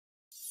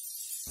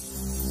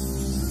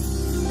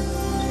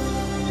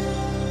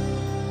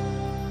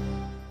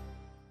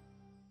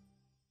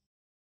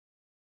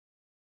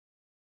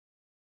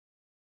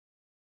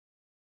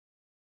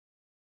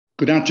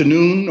Good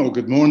afternoon or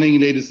good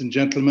morning, ladies and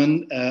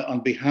gentlemen.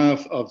 On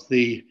behalf of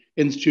the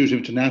Institute of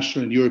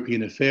International and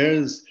European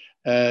Affairs,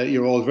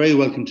 you're all very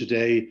welcome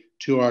today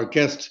to our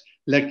guest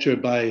lecture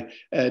by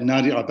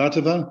Nadia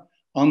Arbatova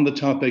on the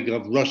topic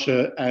of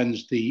Russia and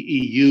the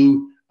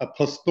EU, a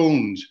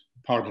postponed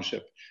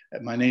partnership.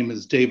 My name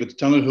is David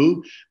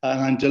Donoghue,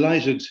 and I'm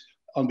delighted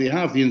on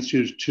behalf of the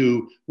Institute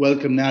to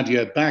welcome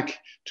Nadia back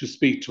to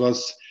speak to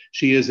us.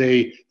 She is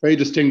a very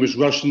distinguished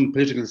Russian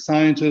political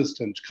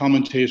scientist and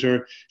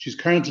commentator. She's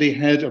currently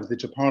head of the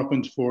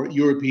Department for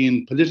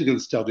European Political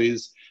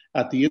Studies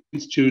at the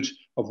Institute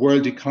of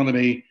World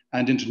Economy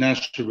and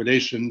International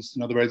Relations,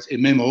 in other words,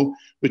 IMEMO,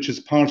 which is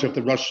part of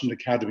the Russian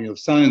Academy of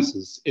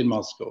Sciences in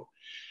Moscow.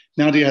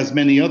 Nadia has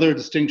many other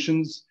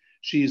distinctions.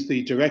 She's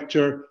the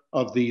director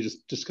of the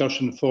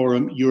discussion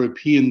forum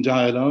European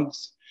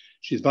Dialogues.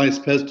 She's vice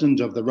president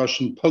of the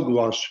Russian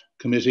Pugwash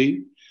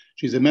Committee.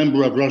 She's a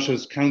member of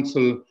Russia's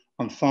Council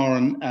on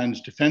Foreign and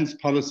Defense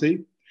Policy,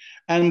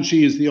 and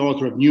she is the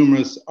author of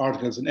numerous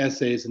articles and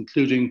essays,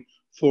 including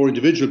 4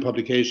 individual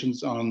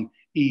publications on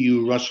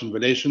EU-Russian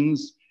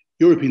relations,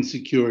 European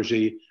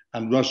security,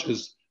 and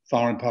Russia's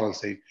foreign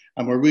policy.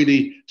 And we're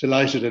really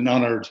delighted and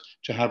honored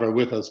to have her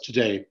with us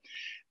today.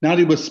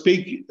 Nadia will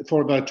speak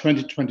for about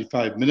 20 to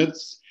 25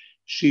 minutes.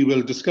 She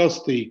will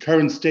discuss the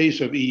current state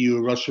of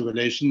EU-Russia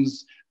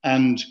relations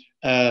and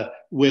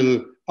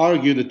will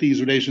argue that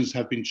these relations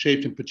have been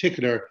shaped in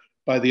particular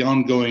by the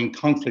ongoing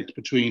conflict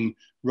between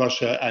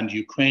Russia and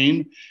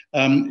Ukraine.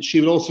 She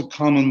will also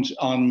comment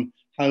on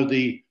how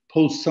the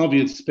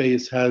post-Soviet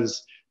space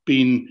has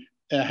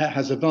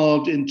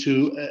evolved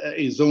into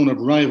a zone of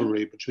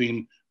rivalry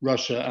between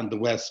Russia and the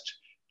West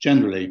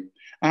generally.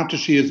 After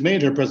she has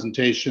made her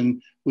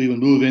presentation, we will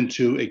move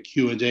into a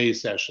Q&A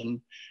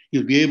session.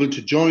 You'll be able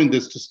to join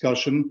this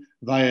discussion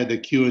via the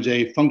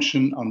Q&A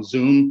function on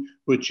Zoom,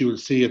 which you will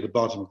see at the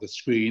bottom of the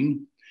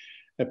screen.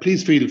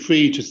 Please feel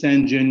free to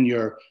send in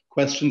your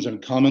questions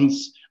and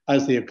comments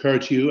as they occur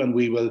to you, and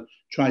we will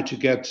try to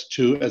get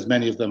to as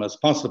many of them as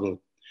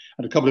possible.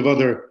 And a couple of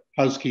other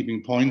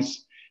housekeeping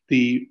points.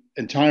 The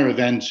entire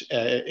event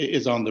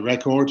is on the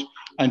record,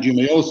 and you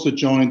may also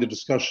join the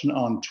discussion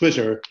on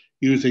Twitter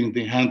using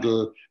the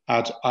handle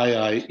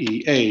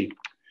 @IIEA.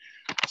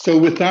 So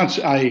with that,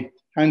 I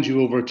hand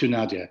you over to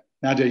Nadia.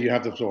 Nadia, you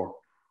have the floor.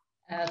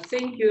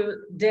 Thank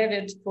you,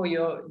 David, for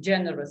your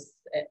generous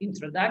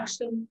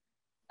introduction.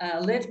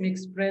 Let me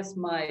express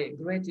my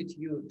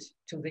gratitude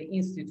to the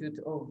Institute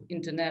of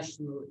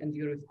International and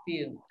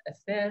European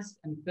Affairs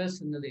and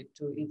personally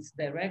to its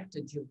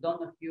director, Jill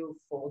Donoghue,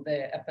 for the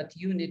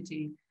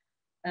opportunity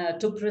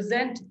to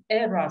present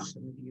a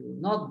Russian view,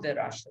 not the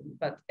Russian,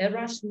 but a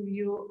Russian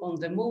view on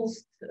the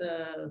most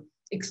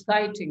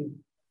exciting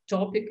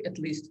topic, at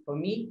least for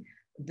me,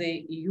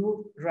 the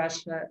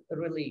EU-Russia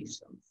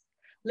relations.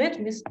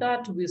 Let me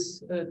start with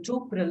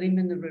 2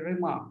 preliminary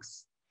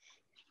remarks.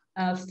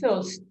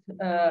 First,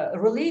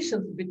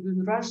 relations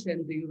between Russia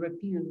and the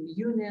European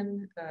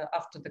Union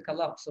after the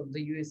collapse of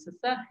the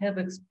USSR have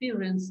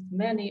experienced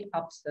many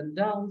ups and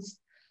downs,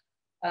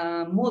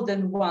 more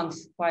than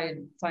once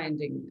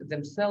finding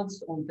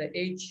themselves on the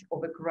edge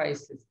of a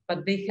crisis,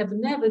 but they have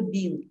never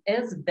been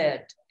as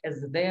bad as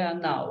they are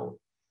now.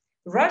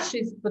 Russia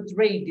is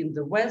portrayed in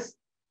the West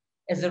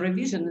as a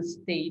revisionist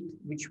state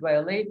which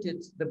violated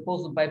the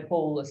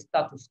post-bipolar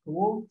status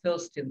quo,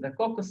 first in the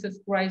Caucasus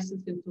crisis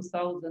in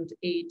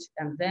 2008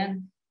 and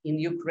then in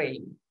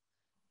Ukraine.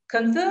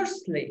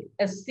 Conversely,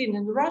 as seen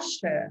in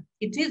Russia,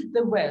 it is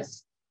the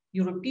West,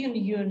 European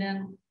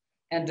Union,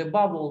 and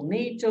above all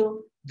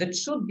NATO, that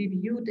should be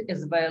viewed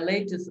as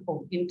violators of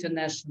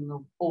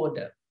international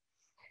order.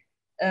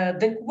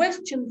 The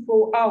question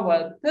for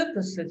our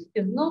purposes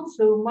is not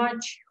so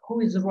much who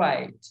is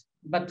right,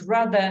 but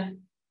rather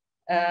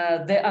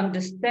the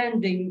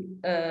understanding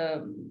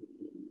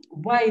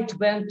why it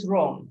went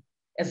wrong,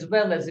 as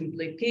well as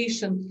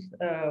implications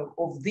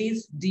of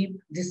this deep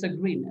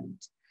disagreement.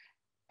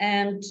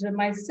 And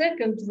my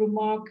second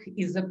remark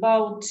is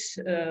about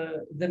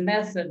the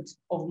method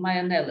of my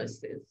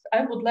analysis.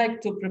 I would like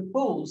to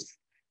propose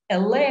a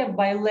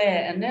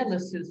layer-by-layer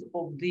analysis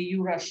of the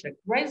EU-Russia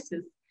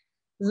crisis,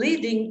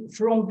 leading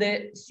from the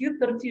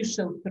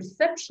superficial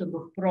perception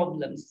of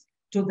problems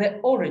to the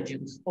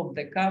origins of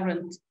the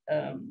current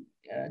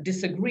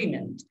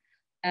disagreement.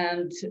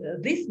 And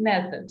this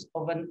method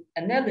of an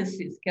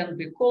analysis can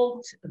be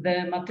called the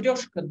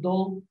matryoshka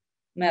doll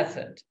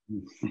method.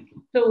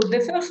 So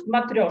the first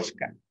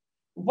matryoshka,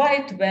 why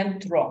it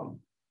went wrong.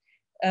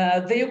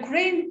 The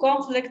Ukraine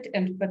conflict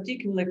and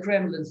particularly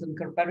Kremlin's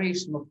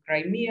incorporation of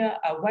Crimea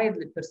are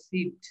widely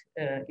perceived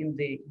in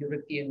the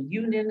European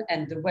Union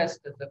and the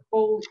West as a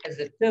whole as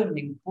a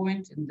turning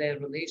point in their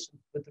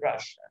relations with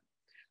Russia.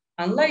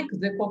 Unlike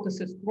the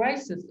Caucasus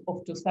crisis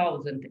of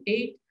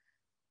 2008,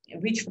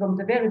 which from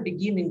the very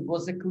beginning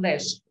was a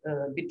clash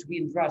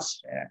between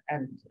Russia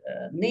and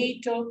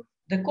NATO,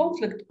 the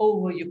conflict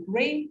over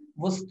Ukraine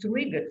was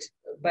triggered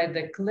by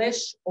the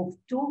clash of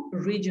 2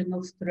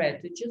 regional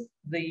strategies,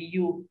 the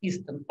EU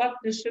Eastern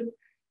Partnership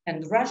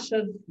and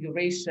Russia's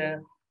Eurasia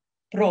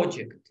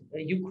project.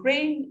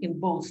 Ukraine in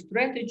both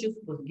strategies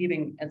was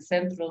given a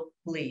central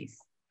place.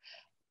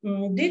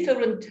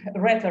 Different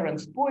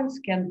reference points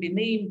can be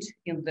named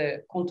in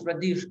the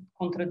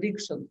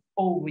contradiction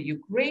over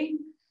Ukraine.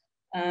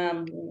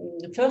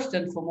 First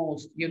and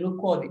foremost,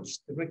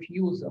 Yanukovych's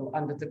refusal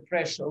under the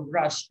pressure of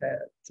Russia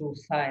to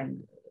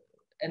sign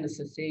an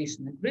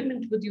association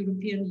agreement with the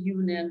European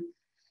Union.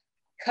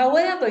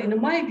 However,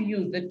 in my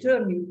view, the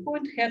turning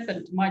point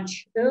happened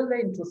much earlier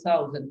in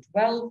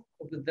 2012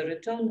 with the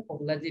return of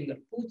Vladimir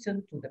Putin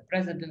to the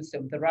presidency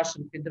of the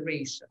Russian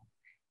Federation.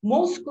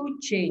 Moscow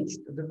changed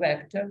the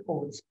vector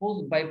of its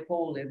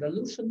post-bipolar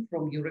evolution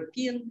from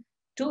European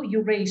to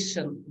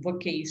Eurasian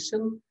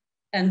vocation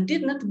and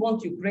did not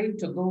want Ukraine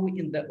to go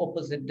in the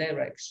opposite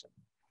direction.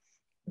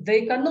 The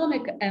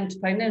economic and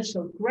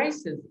financial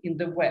crisis in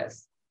the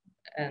West,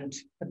 and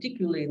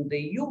particularly in the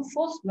EU,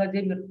 forced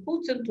Vladimir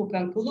Putin to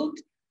conclude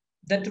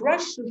that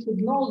Russia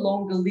should no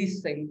longer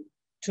listen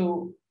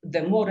to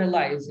the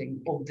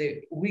moralizing of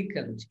the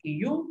weakened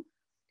EU,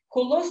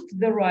 who lost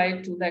the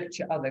right to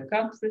lecture other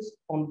countries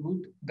on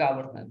good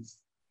governance.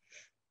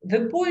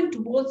 The point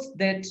was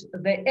that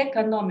the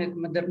economic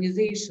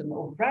modernization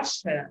of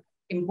Russia,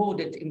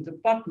 embodied in the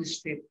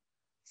Partnership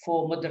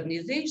for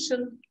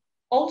Modernization,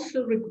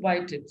 also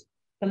required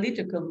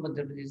political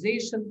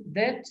modernization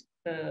that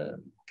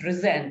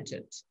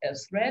presented a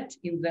threat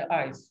in the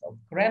eyes of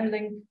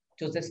Kremlin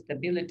to the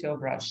stability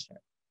of Russia.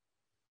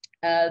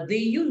 The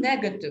EU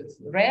negative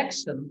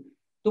reaction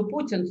to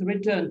Putin's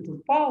return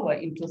to power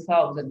in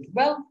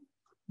 2012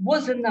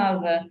 was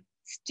another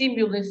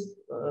stimulus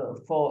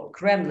for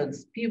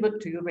Kremlin's pivot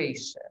to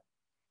Eurasia.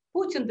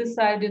 Putin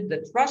decided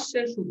that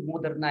Russia should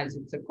modernize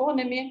its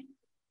economy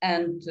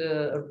and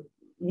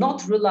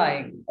not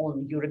relying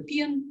on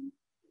European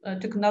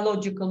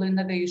technological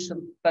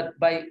innovation, but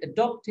by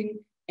adopting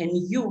a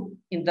new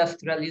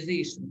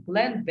industrialization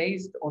plan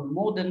based on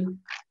modern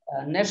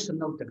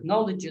national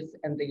technologies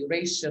and the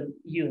Eurasian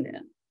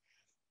Union.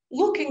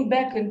 Looking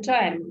back in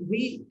time,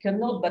 we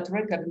cannot but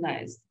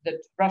recognize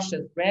that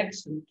Russia's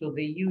reaction to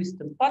the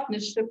Eastern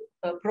Partnership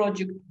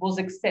project was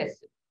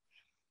excessive.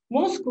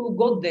 Moscow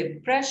got the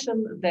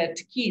impression that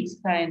Kyiv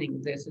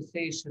signing the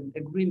association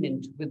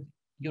agreement with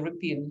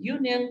European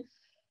Union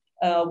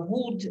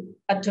would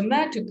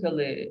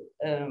automatically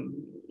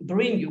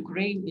bring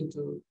Ukraine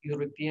into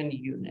European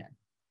Union.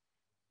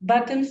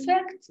 But in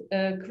fact,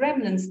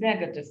 Kremlin's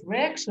negative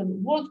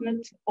reaction was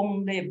not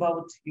only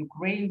about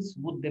Ukraine's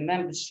would-be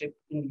membership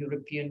in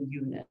European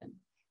Union.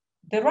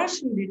 The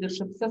Russian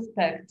leadership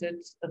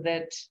suspected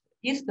that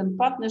Eastern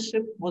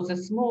Partnership was a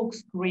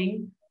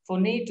smokescreen for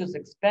NATO's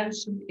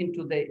expansion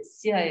into the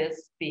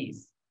CIS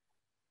space.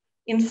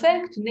 In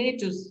fact,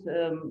 NATO's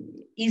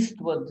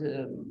eastward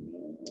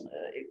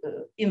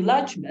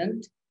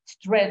enlargement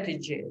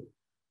strategy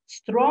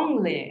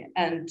strongly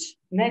and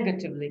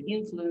negatively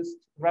influenced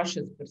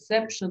Russia's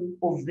perception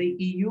of the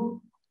EU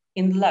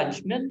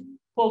enlargement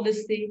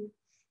policy,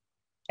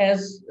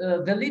 as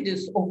the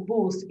leaders of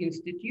both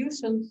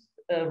institutions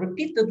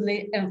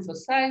repeatedly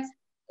emphasized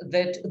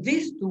that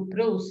these two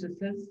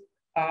processes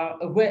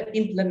were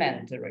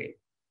implementary.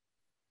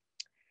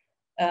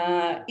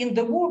 In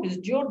the war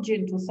with Georgia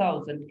in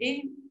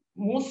 2008,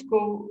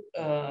 Moscow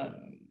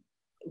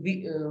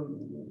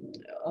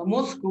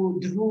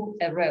drew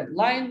a red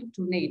line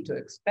to NATO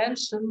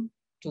expansion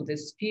to the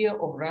sphere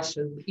of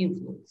Russia's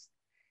influence.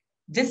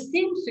 The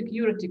same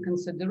security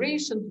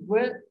considerations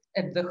were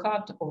at the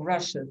heart of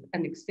Russia's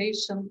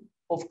annexation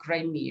of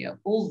Crimea,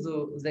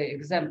 although the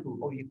example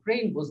of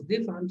Ukraine was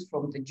different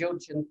from the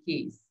Georgian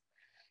case.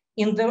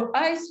 In the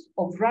eyes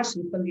of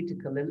Russian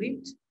political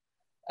elite,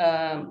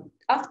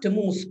 after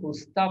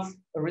Moscow's tough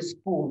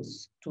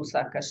response to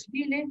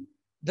Saakashvili,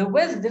 the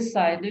West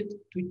decided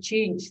to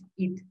change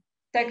its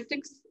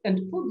tactics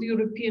and put the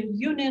European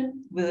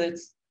Union with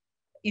its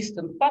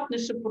Eastern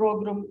Partnership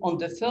program on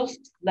the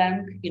first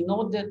flank in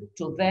order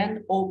to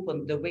then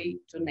open the way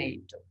to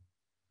NATO.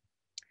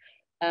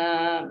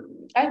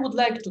 I would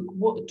like to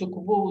quote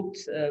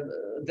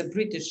the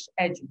British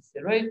agency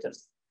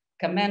Reuters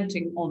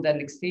commenting on the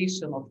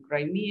annexation of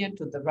Crimea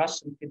to the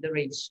Russian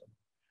Federation.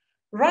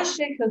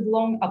 Russia has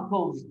long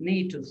opposed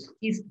NATO's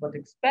eastward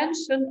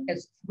expansion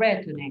as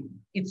threatening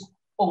its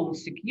own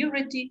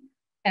security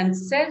and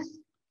says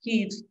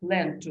Kyiv's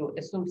plan to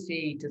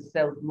associate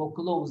itself more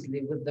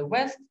closely with the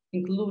West,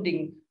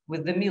 including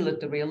with the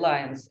military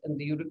alliance and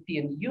the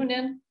European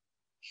Union,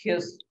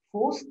 has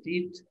forced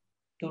it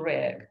to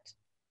react.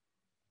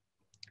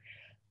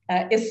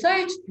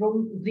 Aside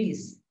from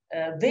this,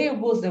 there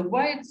was a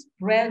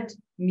widespread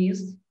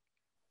myth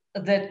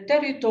that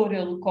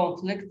territorial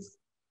conflicts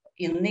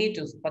in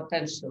NATO's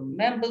potential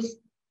members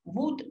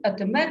would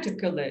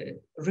automatically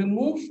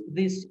remove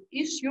this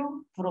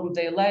issue from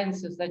the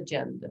alliance's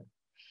agenda.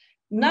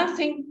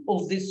 Nothing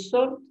of this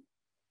sort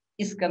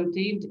is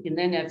contained in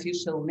any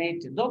official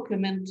NATO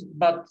document,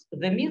 but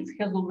the myth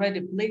has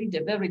already played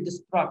a very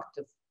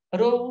destructive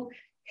role,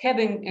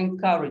 having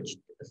encouraged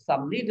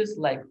some leaders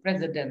like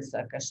President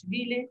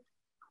Saakashvili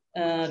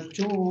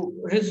to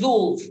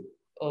resolve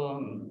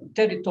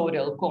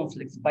territorial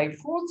conflicts by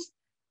force.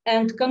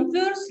 And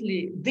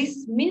conversely,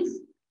 this myth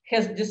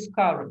has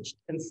discouraged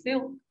and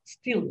still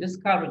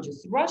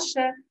discourages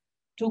Russia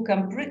to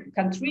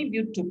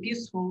contribute to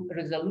peaceful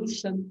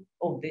resolution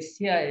of the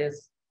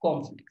CIS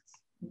conflicts.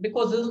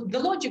 Because the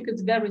logic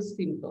is very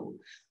simple.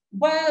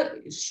 Why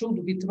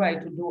should we try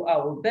to do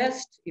our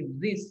best if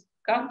these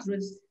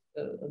countries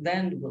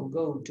then will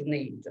go to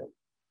NATO?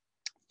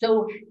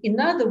 So in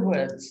other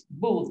words,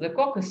 both the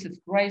Caucasus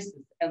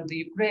crisis and the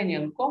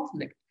Ukrainian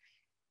conflict,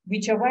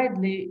 which are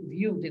widely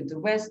viewed in the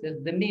West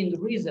as the main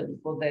reason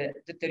for the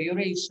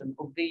deterioration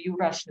of the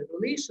EU-Russia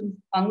relations,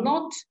 are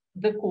not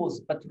the cause,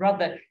 but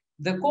rather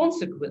the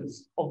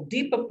consequence of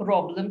deeper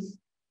problems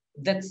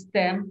that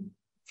stem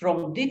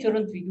from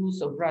different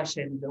views of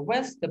Russia and the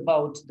West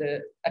about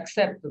the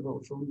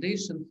acceptable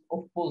foundations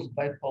of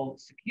post-bipolar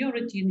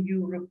security in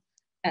Europe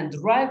and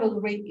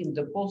rivalry in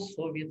the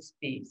post-Soviet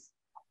space.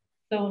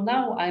 So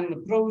now I'm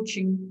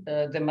approaching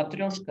the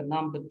matryoshka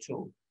number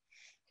 2.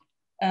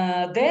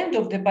 The end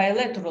of the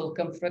bilateral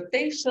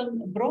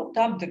confrontation brought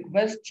up the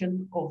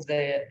question of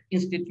the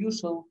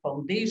institutional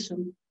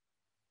foundation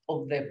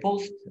of the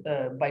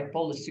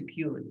post-bipolar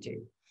security.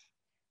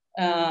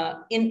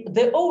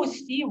 The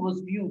OSCE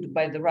was viewed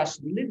by the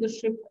Russian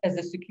leadership as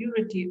a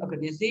security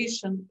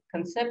organization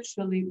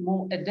conceptually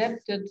more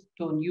adapted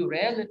to new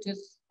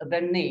realities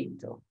than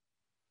NATO.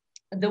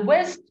 The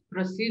West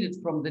proceeded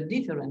from the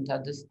different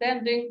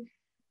understanding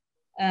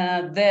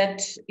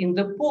that in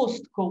the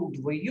post-Cold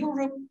War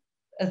Europe,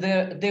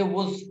 there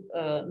was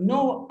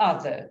no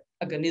other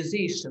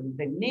organization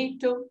than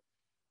NATO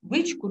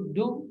which could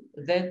do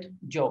that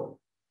job.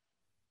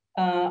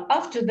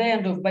 After the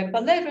end of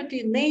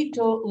bipolarity,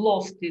 NATO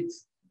lost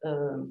its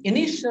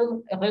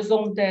initial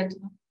raison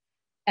d'etre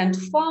and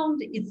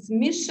found its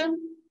mission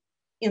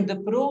in the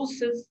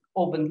process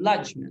of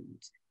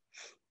enlargement.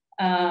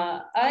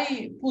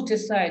 I put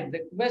aside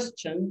the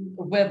question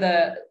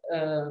whether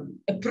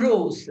a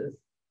process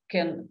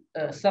can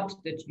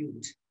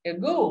substitute a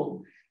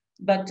goal,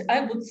 but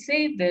I would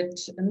say that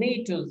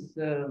NATO's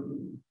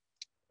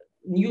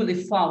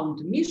newly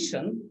found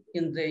mission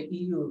in the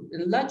EU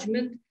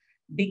enlargement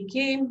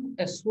became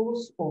a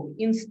source of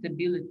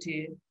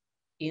instability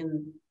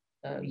in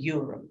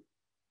Europe.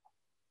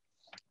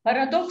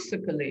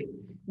 Paradoxically,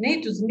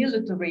 NATO's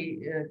military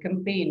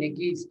campaign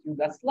against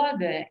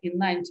Yugoslavia in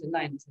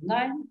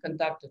 1999,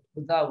 conducted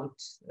without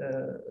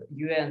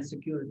UN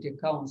Security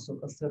Council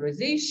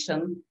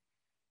authorization,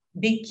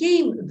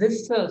 became the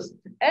first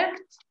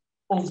act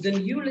of the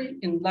newly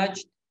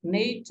enlarged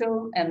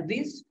NATO, and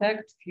this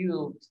fact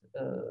fueled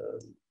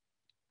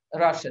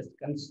Russia's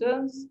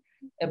concerns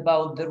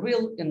about the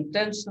real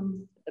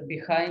intentions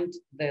behind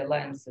the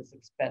alliance's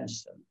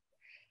expansion.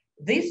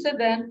 This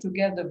event,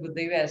 together with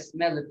the US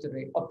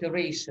military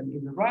operation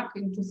in Iraq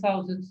in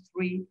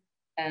 2003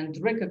 and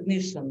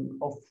recognition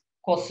of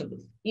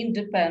Kosovo's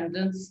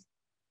independence,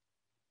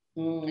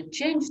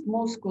 changed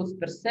Moscow's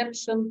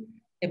perception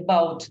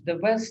about the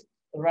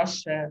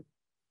West-Russia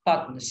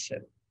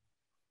partnership.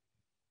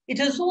 It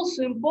is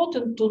also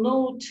important to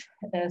note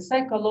a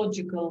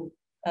psychological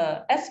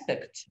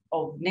aspect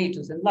of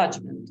NATO's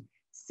enlargement.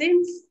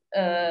 Since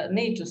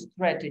NATO's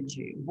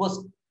strategy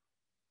was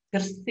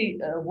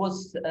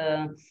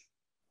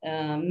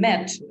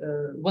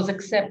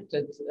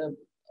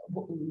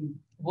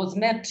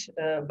met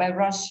by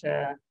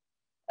Russia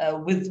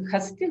with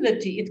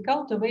hostility, it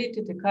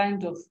cultivated a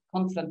kind of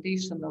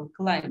confrontational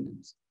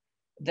climate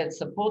that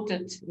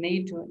supported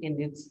NATO in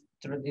its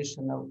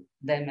traditional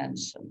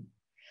dimension.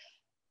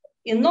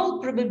 In all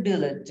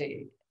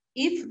probability,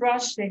 if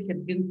Russia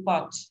had been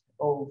part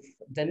of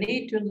the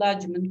NATO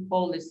enlargement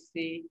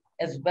policy,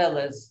 as well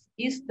as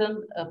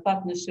Eastern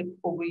Partnership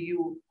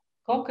OVU,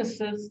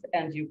 Caucasus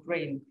and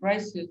Ukraine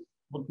crisis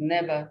would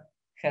never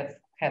have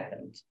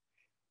happened.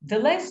 The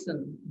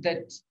lesson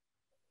that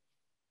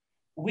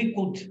we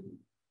could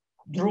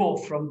draw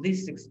from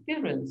this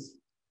experience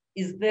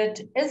is that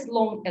as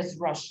long as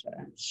Russia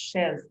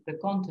shares the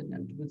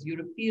continent with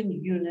European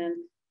Union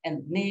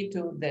and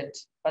NATO that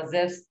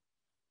possess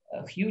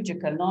a huge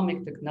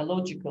economic,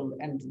 technological,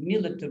 and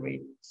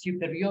military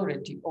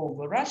superiority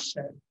over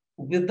Russia,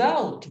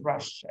 without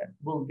Russia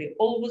will be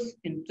always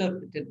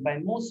interpreted by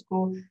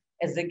Moscow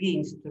as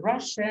against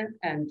Russia,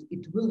 and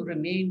it will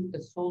remain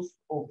a source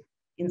of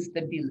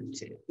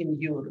instability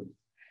in Europe.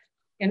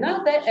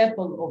 Another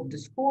apple of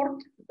discord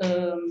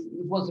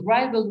was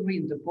rivalry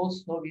in the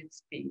post-Soviet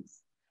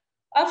space.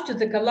 After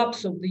the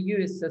collapse of the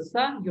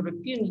USSR,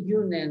 European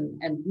Union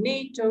and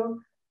NATO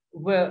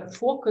were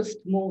focused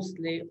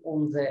mostly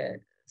on the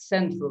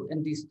Central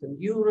and Eastern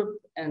Europe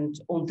and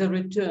on the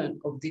return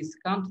of these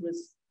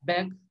countries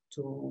back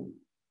to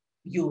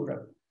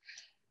Europe.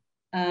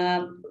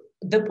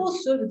 The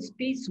post-Soviet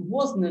space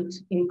was not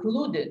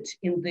included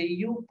in the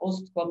EU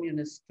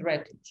post-communist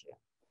strategy.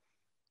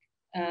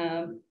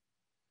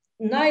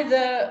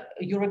 Neither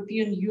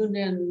European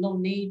Union nor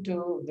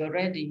NATO were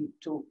ready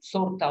to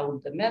sort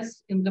out the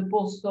mess in the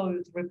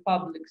post-Soviet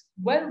republics,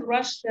 while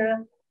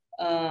Russia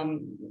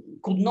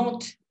could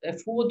not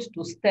afford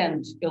to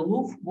stand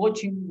aloof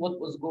watching what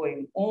was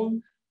going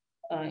on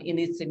in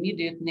its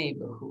immediate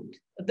neighborhood.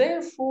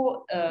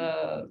 Therefore,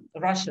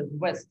 Russia's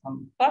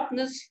Western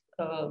partners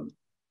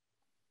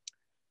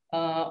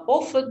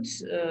offered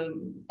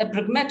a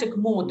pragmatic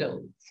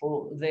model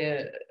for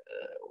the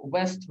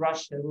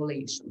West-Russia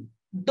relation.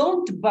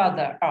 Don't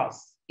bother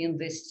us in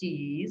the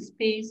CEE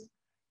space,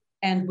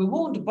 and we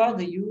won't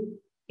bother you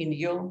in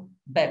your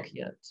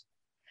backyard.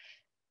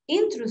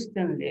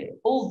 Interestingly,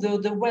 although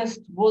the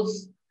West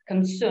was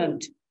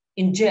concerned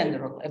in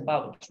general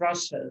about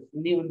Russia's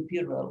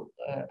neo-imperial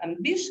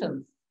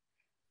ambitions,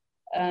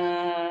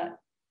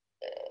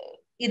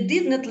 it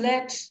did not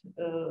let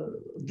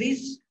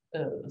this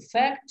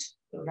fact,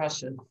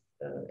 Russia's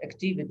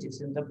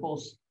activities in the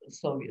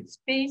post-Soviet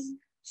space,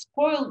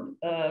 spoil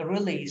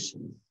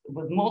relations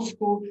with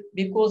Moscow,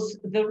 because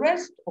the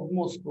rest of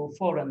Moscow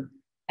foreign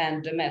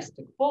and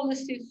domestic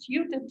policy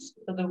suited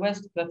the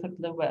West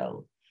perfectly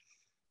well,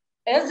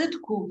 as it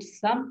could,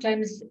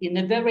 sometimes in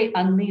a very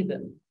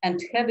uneven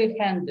and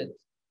heavy-handed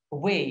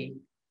way.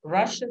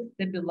 Russia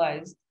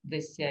stabilized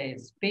the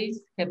CIS space,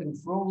 having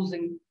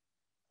frozen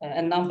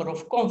a number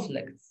of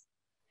conflicts.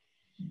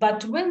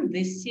 But when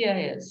the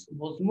CIS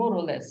was more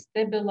or less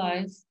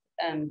stabilized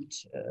and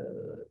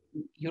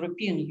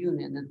European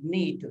Union and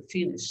NATO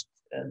finished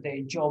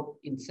their job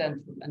in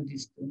Central and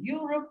Eastern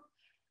Europe,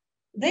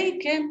 they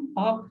came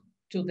up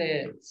to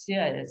the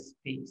CIS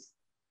space.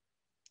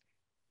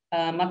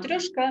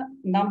 Matryoshka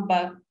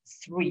number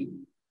 3.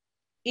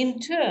 In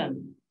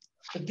turn,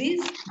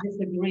 this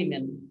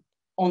disagreement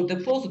on the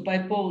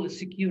post-bipolar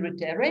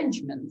security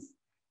arrangements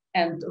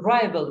and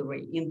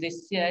rivalry in the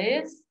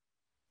CIS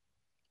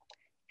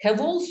have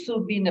also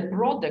been a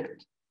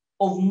product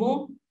of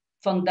more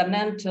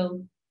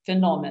fundamental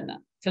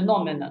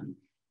phenomenon,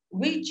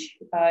 which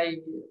I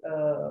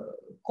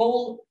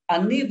call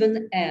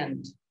uneven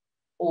end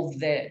of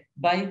the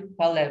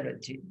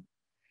bipolarity.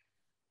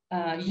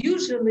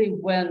 Usually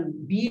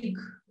when big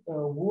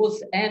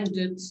wars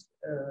ended,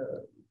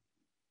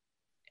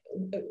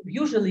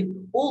 usually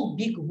all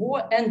big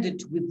war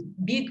ended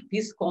with big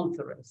peace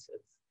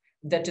conferences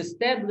that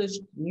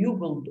established new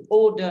world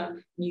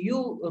order,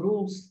 new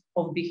rules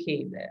of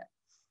behavior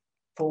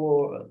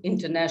for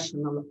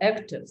international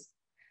actors.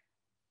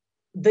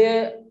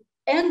 The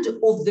end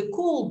of the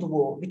Cold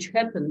War, which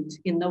happened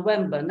in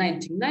November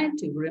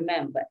 1990,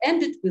 remember,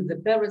 ended with the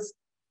Paris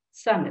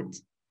summit.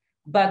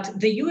 But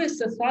the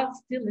USSR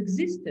still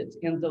existed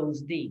in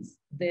those days.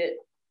 The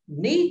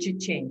major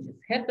changes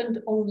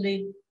happened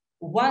only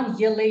 1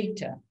 year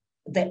later,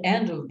 the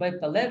end of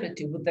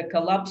bipolarity with the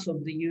collapse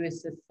of the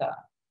USSR.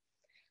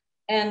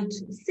 And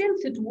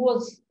since it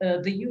was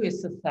the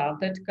USSR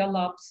that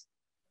collapsed,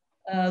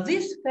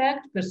 this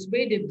fact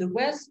persuaded the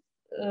West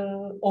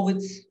of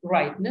its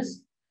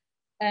rightness,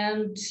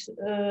 and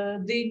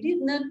they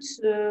did not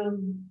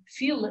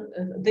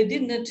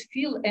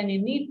feel any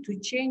need to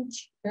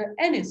change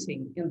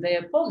anything in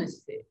their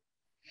policy.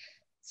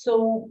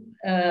 So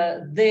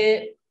a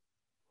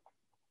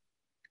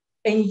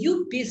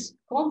new peace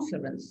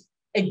conference,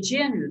 a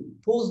genuine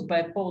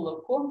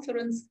post-bipolar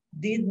conference,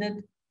 did not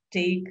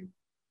take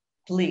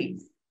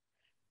place.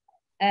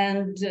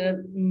 And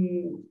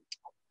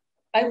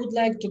I would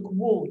like to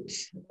quote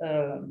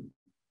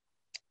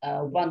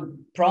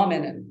one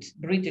prominent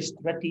British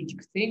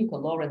strategic thinker,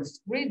 Lawrence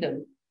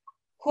Freedom,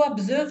 who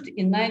observed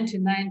in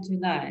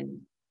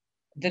 1999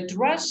 that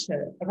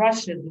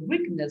Russia's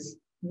weakness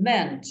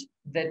meant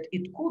that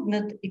it could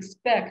not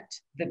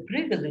expect the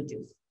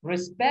privileges,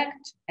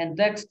 respect, and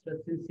extra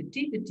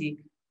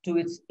sensitivity to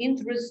its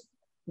interests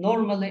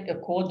normally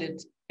accorded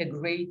a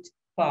great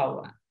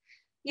power.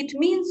 It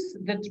means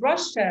that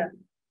Russia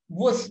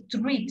was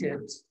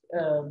treated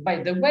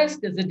by the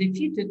West as a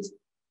defeated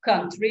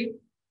country,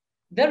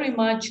 very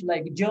much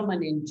like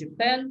Germany and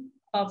Japan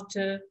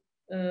after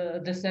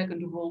the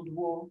Second World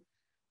War.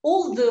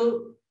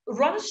 Although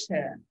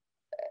Russia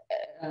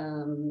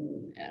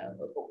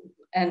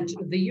and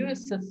the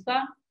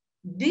USSR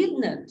did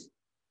not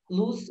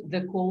lose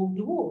the Cold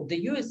War.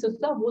 The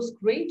USSR was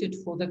created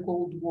for the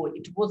Cold War.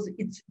 It was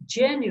its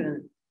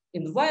genuine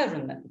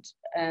environment,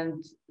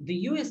 and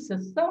the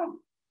USSR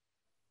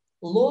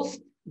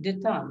lost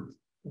detente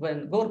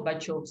when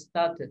Gorbachev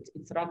started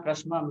its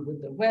rapprochement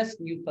with the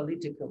West, new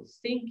political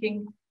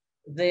thinking.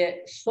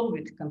 The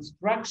Soviet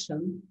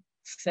construction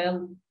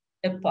fell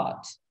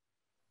apart.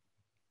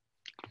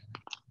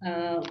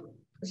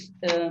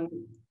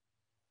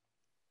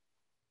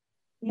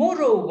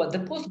 Moreover, the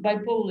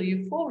post-bipolar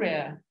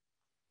euphoria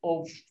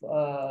of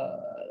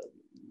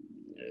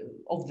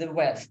the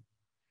West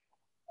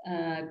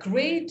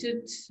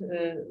created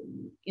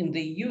in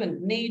the EU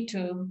and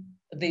NATO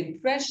the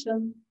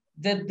impression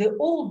that the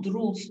old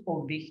rules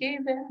of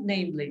behavior,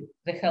 namely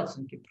the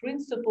Helsinki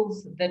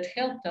principles that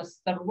helped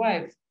us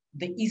survive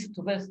the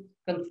East-West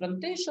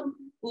confrontation,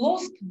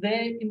 lost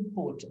their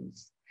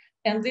importance.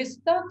 And they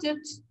started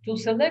to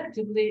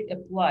selectively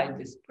apply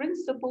these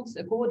principles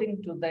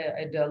according to their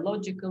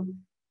ideological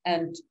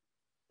and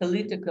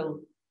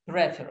political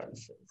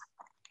preferences.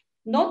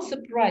 Not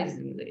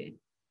surprisingly,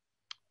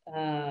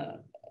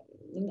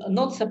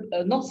 not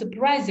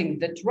surprising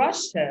that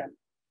Russia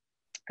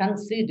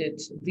considered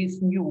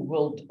this new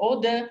world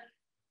order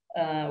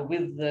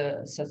with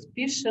the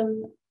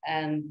suspicion,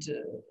 and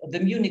the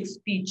Munich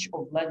speech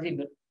of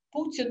Vladimir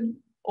Putin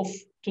of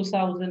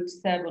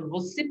 2007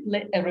 was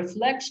simply a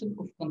reflection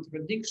of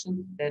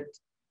contradictions that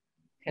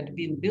had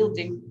been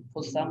building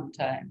for some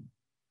time.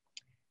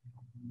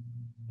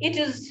 It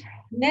is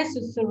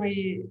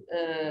necessary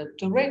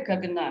to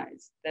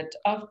recognize that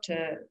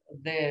after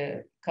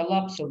the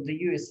collapse of the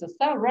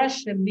USSR,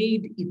 Russia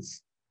made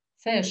its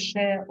fair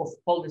share of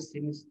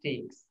policy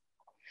mistakes.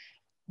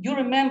 You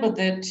remember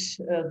that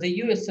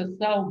the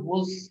USSR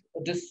was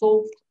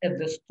dissolved at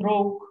the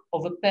stroke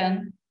of a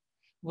pen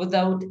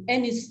without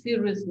any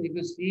serious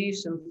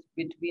negotiations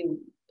between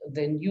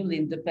the newly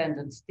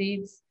independent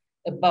states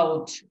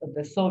about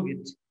the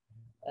Soviet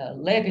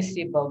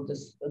legacy, about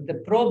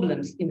the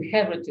problems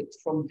inherited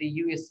from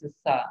the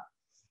USSR.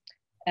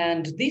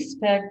 And this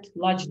fact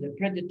largely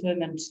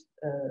predetermined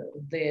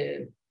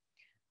the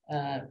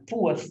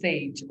poor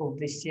fate of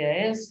the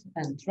CIS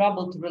and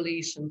troubled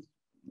relations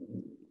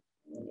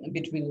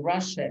between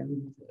Russia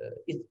and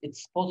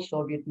its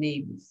post-Soviet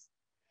neighbors.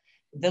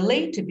 The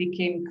later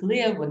became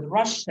clear when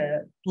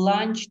Russia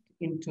plunged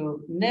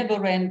into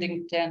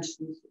never-ending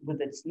tensions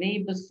with its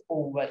neighbors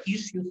over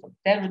issues of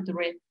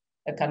territory,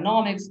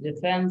 economics,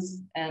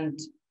 defense, and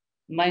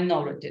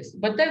minorities.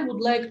 But I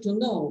would like to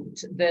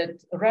note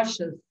that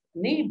Russia's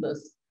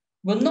neighbors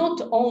were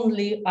not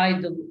only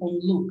idle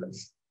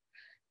onlookers.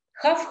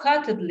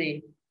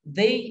 Half-heartedly,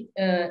 they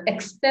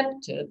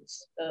accepted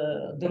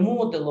the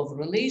model of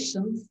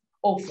relations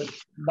offered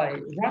by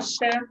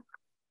Russia,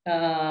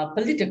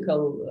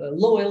 political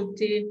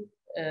loyalty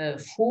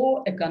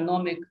for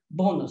economic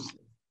bonuses.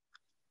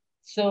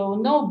 So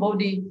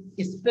nobody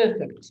is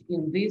perfect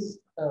in this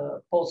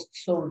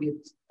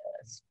post-Soviet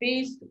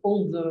space,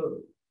 although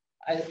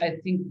I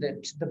think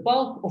that the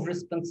bulk of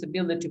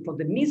responsibility for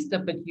the missed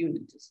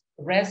opportunities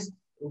rests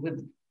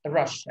with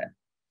Russia.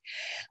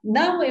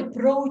 Now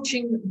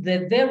approaching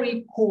the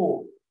very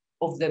core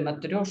of the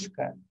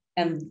matryoshka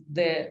and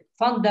the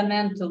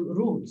fundamental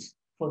roots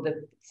for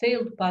the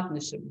failed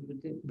partnership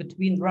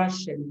between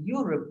Russia and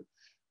Europe,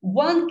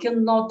 one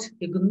cannot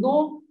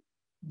ignore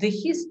the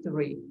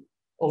history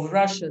of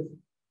Russia's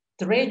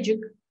tragic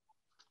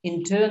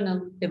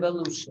internal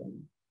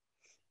evolution.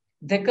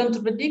 The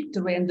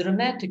contradictory and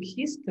dramatic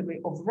history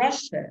of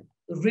Russia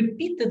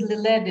repeatedly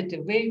led it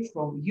away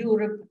from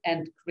Europe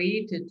and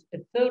created a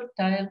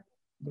fertile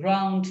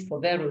ground for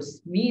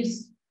various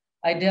myths,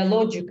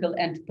 ideological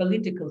and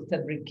political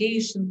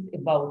fabrications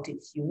about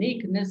its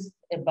uniqueness,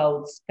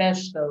 about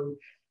special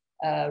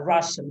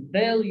Russian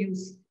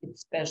values,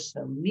 its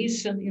special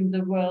mission in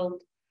the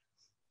world.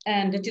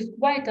 And it is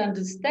quite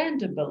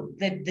understandable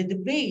that the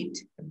debate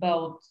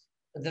about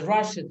the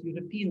Russia's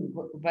European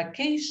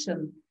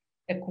vocation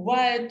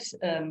acquired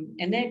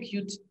an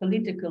acute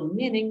political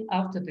meaning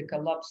after the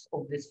collapse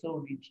of the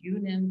Soviet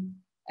Union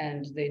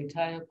and the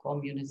entire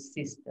communist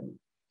system.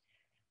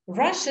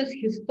 Russia's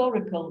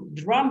historical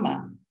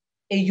drama,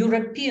 a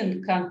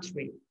European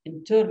country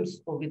in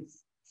terms of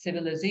its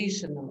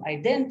civilizational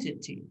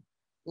identity,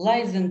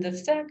 lies in the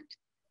fact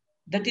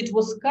that it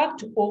was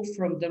cut off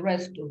from the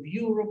rest of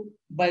Europe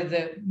by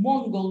the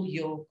Mongol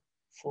yoke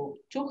for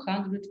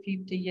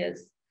 250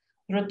 years,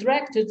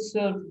 protracted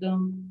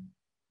serfdom,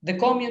 the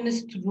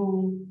communist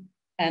rule,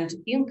 and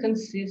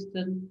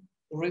inconsistent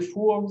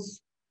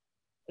reforms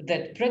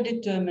that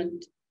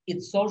predetermined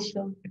its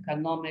social,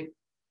 economic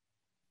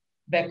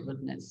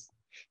backwardness.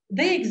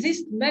 There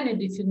exist many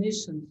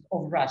definitions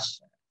of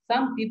Russia.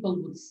 Some people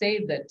would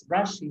say that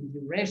Russia is a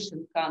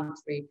Eurasian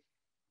country.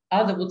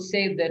 Others would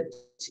say that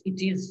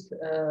it is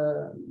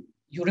a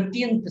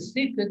European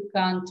Pacific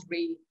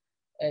country.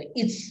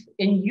 It's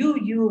a new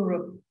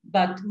Europe,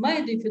 but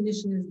my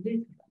definition is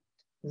different.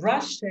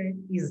 Russia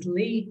is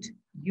late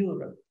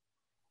Europe,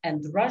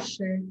 and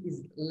Russia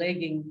is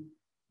lagging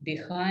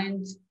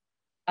behind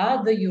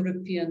other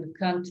European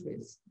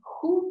countries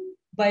who,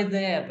 by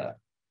the ever,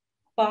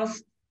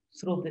 passed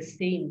through the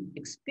same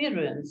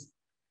experience,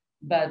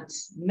 but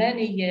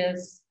many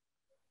years,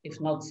 if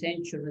not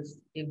centuries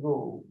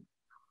ago.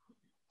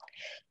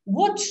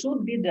 What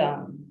should be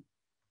done?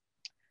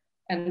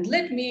 And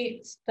let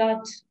me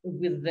start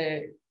with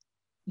the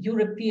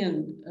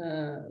European,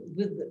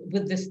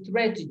 with the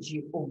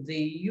strategy of the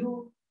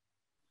EU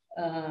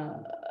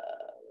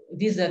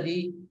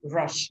vis-a-vis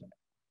Russia.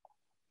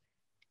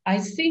 I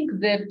think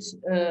that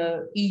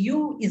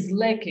EU is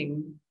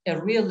lacking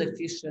a real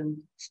efficient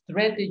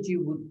strategy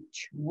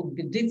which would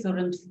be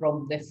different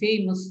from the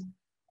famous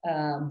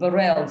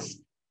Borrell's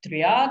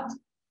triad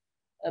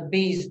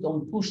based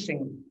on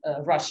pushing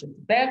Russia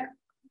back,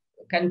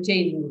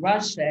 containing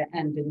Russia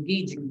and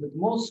engaging with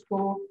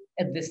Moscow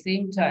at the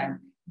same time.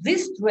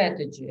 This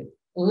strategy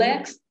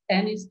lacks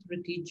any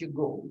strategic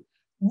goal.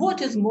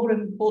 What is more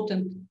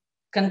important,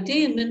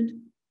 containment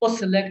or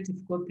selective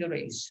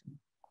cooperation?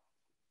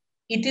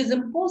 It is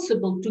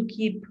impossible to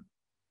keep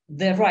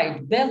the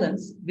right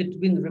balance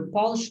between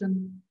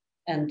repulsion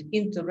and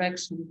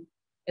interaction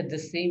at the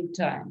same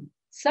time.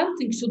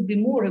 Something should be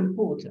more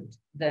important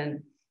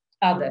than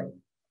another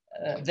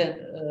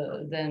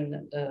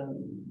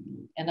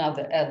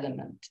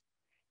element.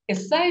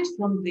 Aside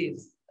from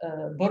this,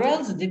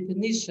 Borrell's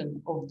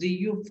definition of the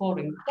EU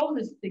foreign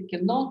policy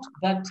cannot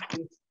but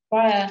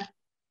inspire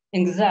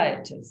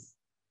anxieties.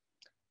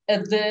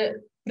 At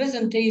the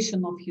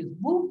presentation of his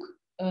book,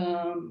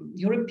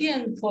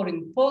 European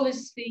Foreign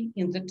Policy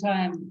in the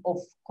Time of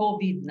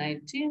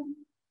COVID-19,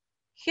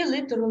 he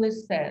literally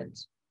said,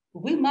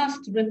 we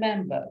must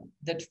remember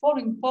that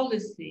foreign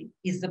policy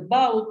is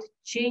about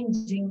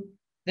changing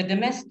the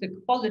domestic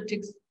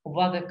politics of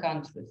other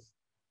countries.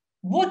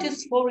 What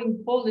is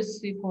foreign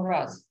policy for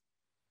us?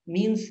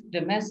 Means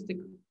domestic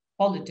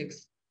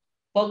politics,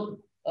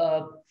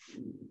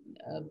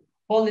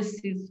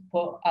 policies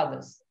for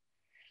others.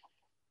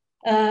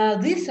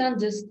 This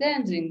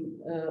understanding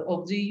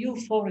of the EU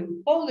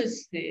foreign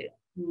policy,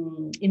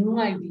 in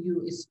my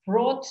view, is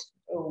fraught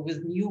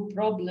with new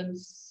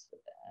problems,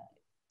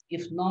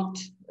 if not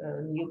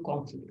new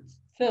conflicts.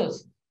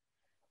 First,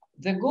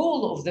 the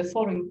goal of the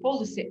foreign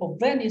policy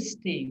of any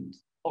state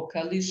or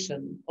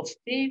coalition of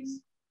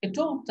states at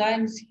all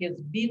times has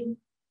been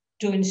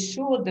to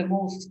ensure the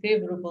most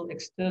favorable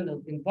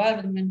external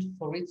environment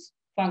for its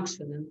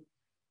functioning,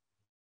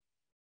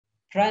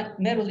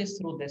 primarily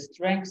through the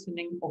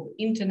strengthening of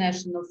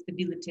international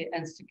stability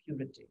and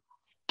security.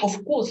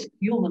 Of course,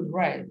 human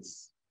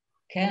rights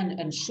can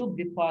and should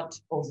be part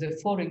of the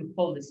foreign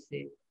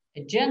policy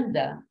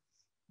agenda,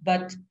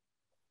 but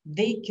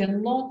they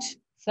cannot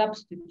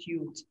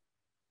substitute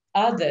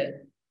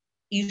other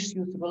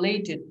issues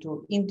related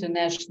to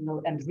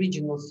international and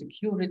regional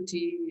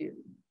security,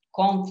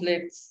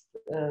 conflicts,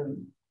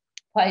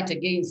 fight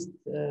against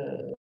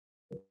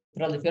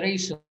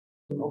proliferation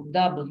of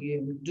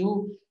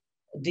WMD,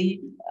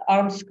 the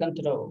arms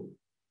control.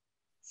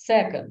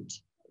 Second,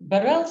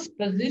 Borrell's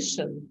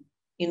position,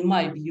 in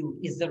my view,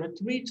 is the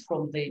retreat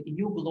from the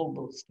EU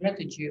global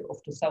strategy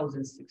of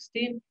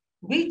 2016,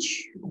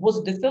 which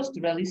was the first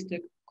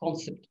realistic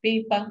concept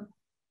paper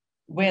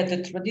where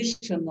the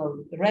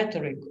traditional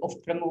rhetoric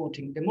of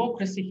promoting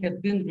democracy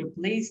had been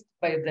replaced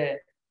by the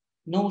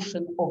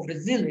notion of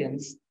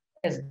resilience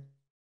as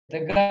the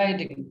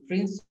guiding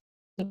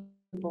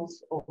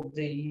principles of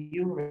the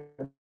EU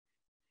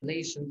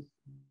relations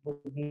with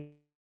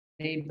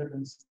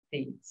neighboring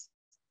states.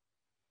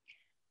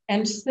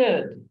 And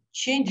third,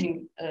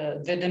 changing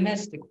the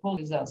domestic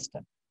policy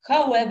disaster.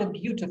 However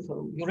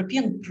beautiful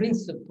European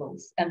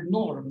principles and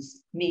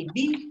norms may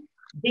be,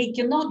 they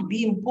cannot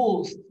be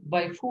imposed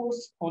by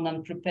force on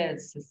unprepared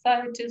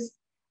societies,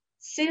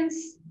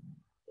 since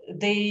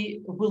they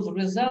will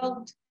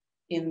result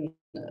in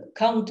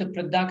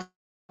counterproductive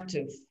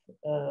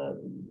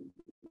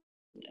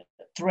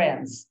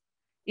trends.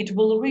 It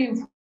will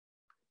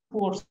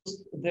reinforce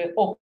the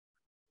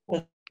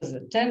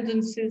opposite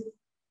tendencies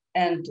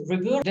and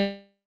reverse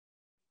the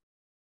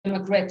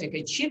democratic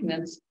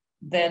achievements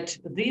that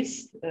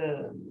these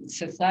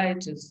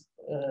societies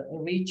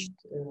reached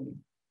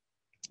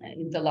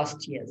in the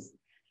last years.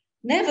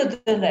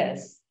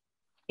 Nevertheless,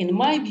 in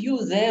my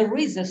view, there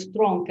is a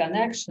strong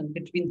connection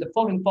between the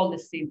foreign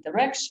policy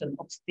interaction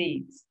of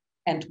states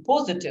and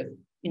positive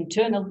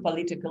internal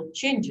political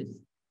changes.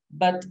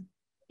 But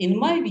in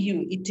my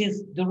view, it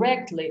is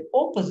directly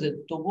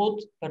opposite to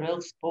what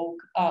Borrell spoke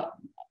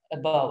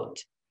about.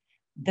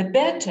 The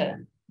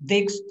better the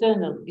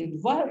external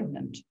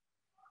environment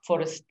for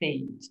a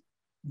state,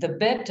 the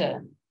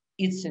better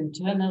its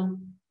internal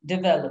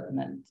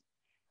development.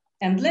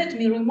 And let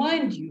me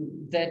remind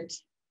you that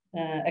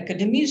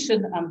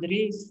academician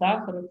Andrei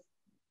Sakharov,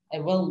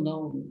 a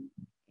well-known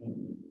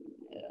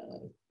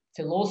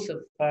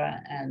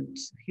philosopher and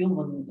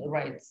human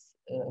rights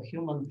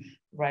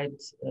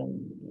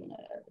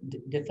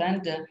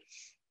defender,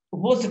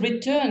 was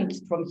returned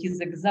from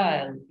his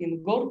exile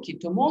in Gorky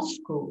to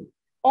Moscow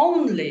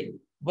only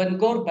when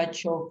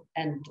Gorbachev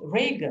and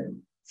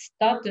Reagan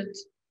started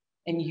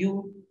a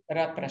new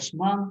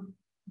rapprochement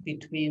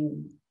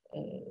between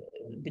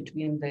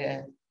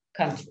the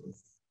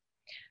countries.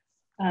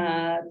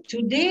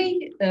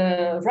 Today,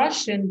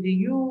 Russia and the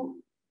EU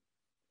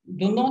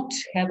do not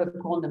have a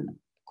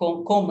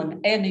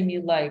common enemy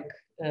like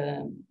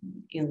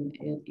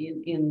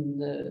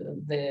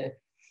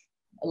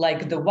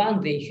like the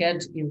one they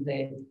had in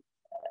the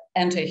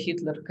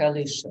anti-Hitler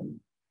coalition.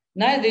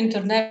 Neither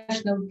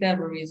international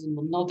terrorism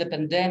nor the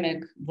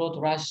pandemic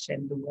brought Russia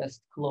and the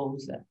West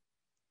closer.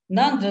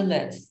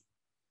 Nonetheless,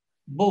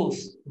 both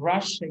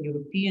Russia,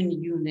 European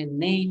Union,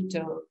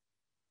 NATO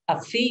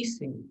are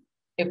facing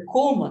a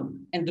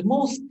common and the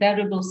most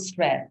terrible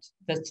threat,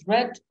 the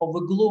threat of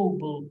a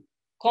global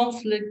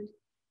conflict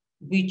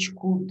which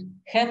could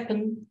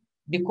happen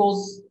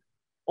because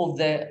of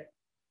the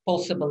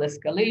possible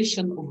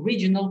escalation of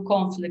regional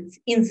conflicts,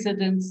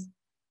 incidents,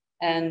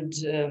 and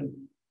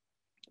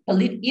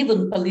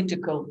even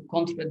political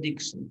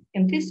contradictions.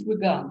 In this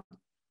regard,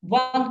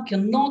 one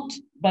cannot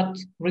but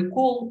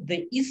recall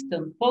the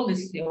Eastern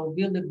policy of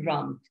Willy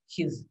Brandt,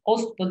 his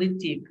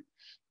Ostpolitik.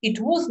 It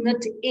was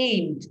not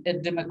aimed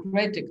at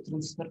democratic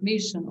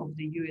transformation of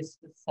the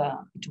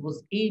USSR. It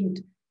was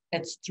aimed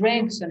at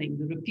strengthening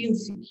European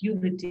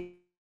security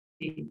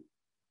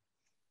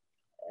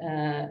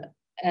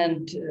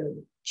and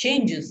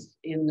changes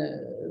in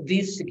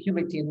this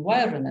security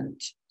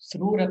environment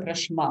through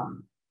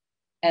rapprochement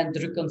and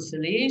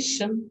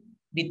reconciliation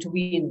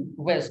between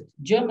West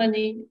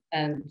Germany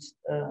and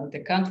the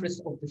countries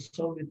of the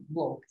Soviet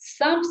bloc.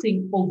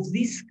 Something of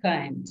this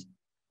kind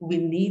we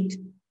need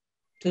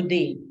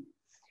today.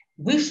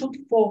 We should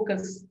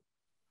focus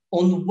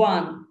on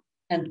one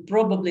and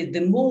probably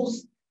the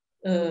most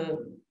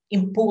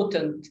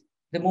important,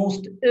 the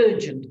most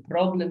urgent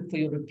problem for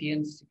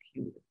European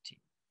security.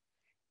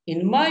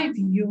 In my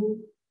view,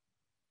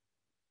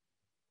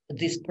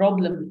 this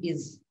problem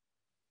is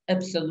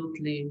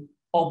absolutely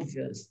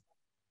obvious.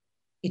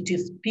 It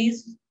is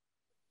peace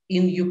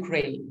in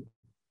Ukraine.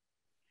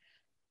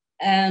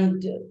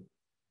 And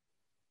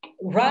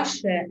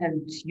Russia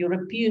and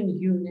European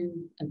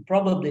Union and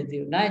probably the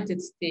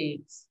United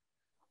States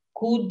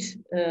could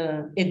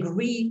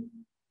agree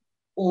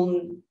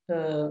on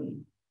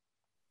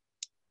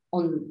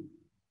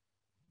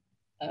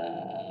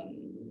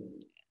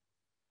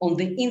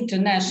the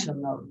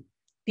international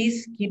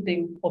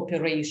peacekeeping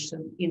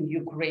operation in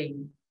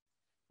Ukraine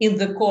in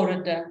the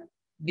corridor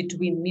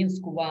between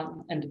Minsk I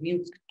and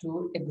Minsk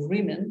II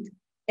agreement,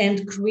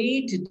 and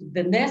created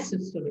the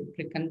necessary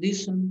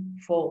precondition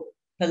for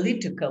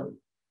political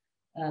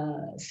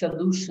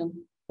solution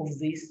of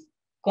this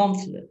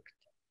conflict.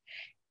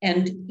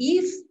 And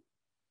if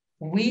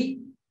we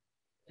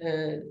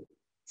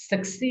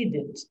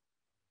succeeded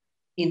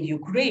in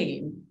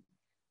Ukraine,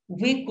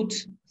 we could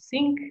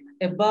think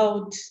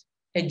about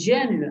a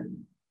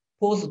genuine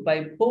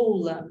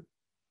post-bipolar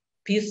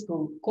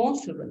peaceful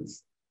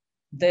conference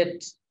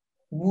that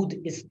would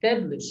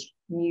establish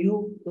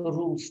new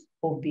rules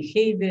of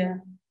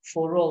behavior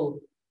for all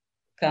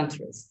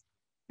countries.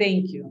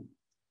 Thank you.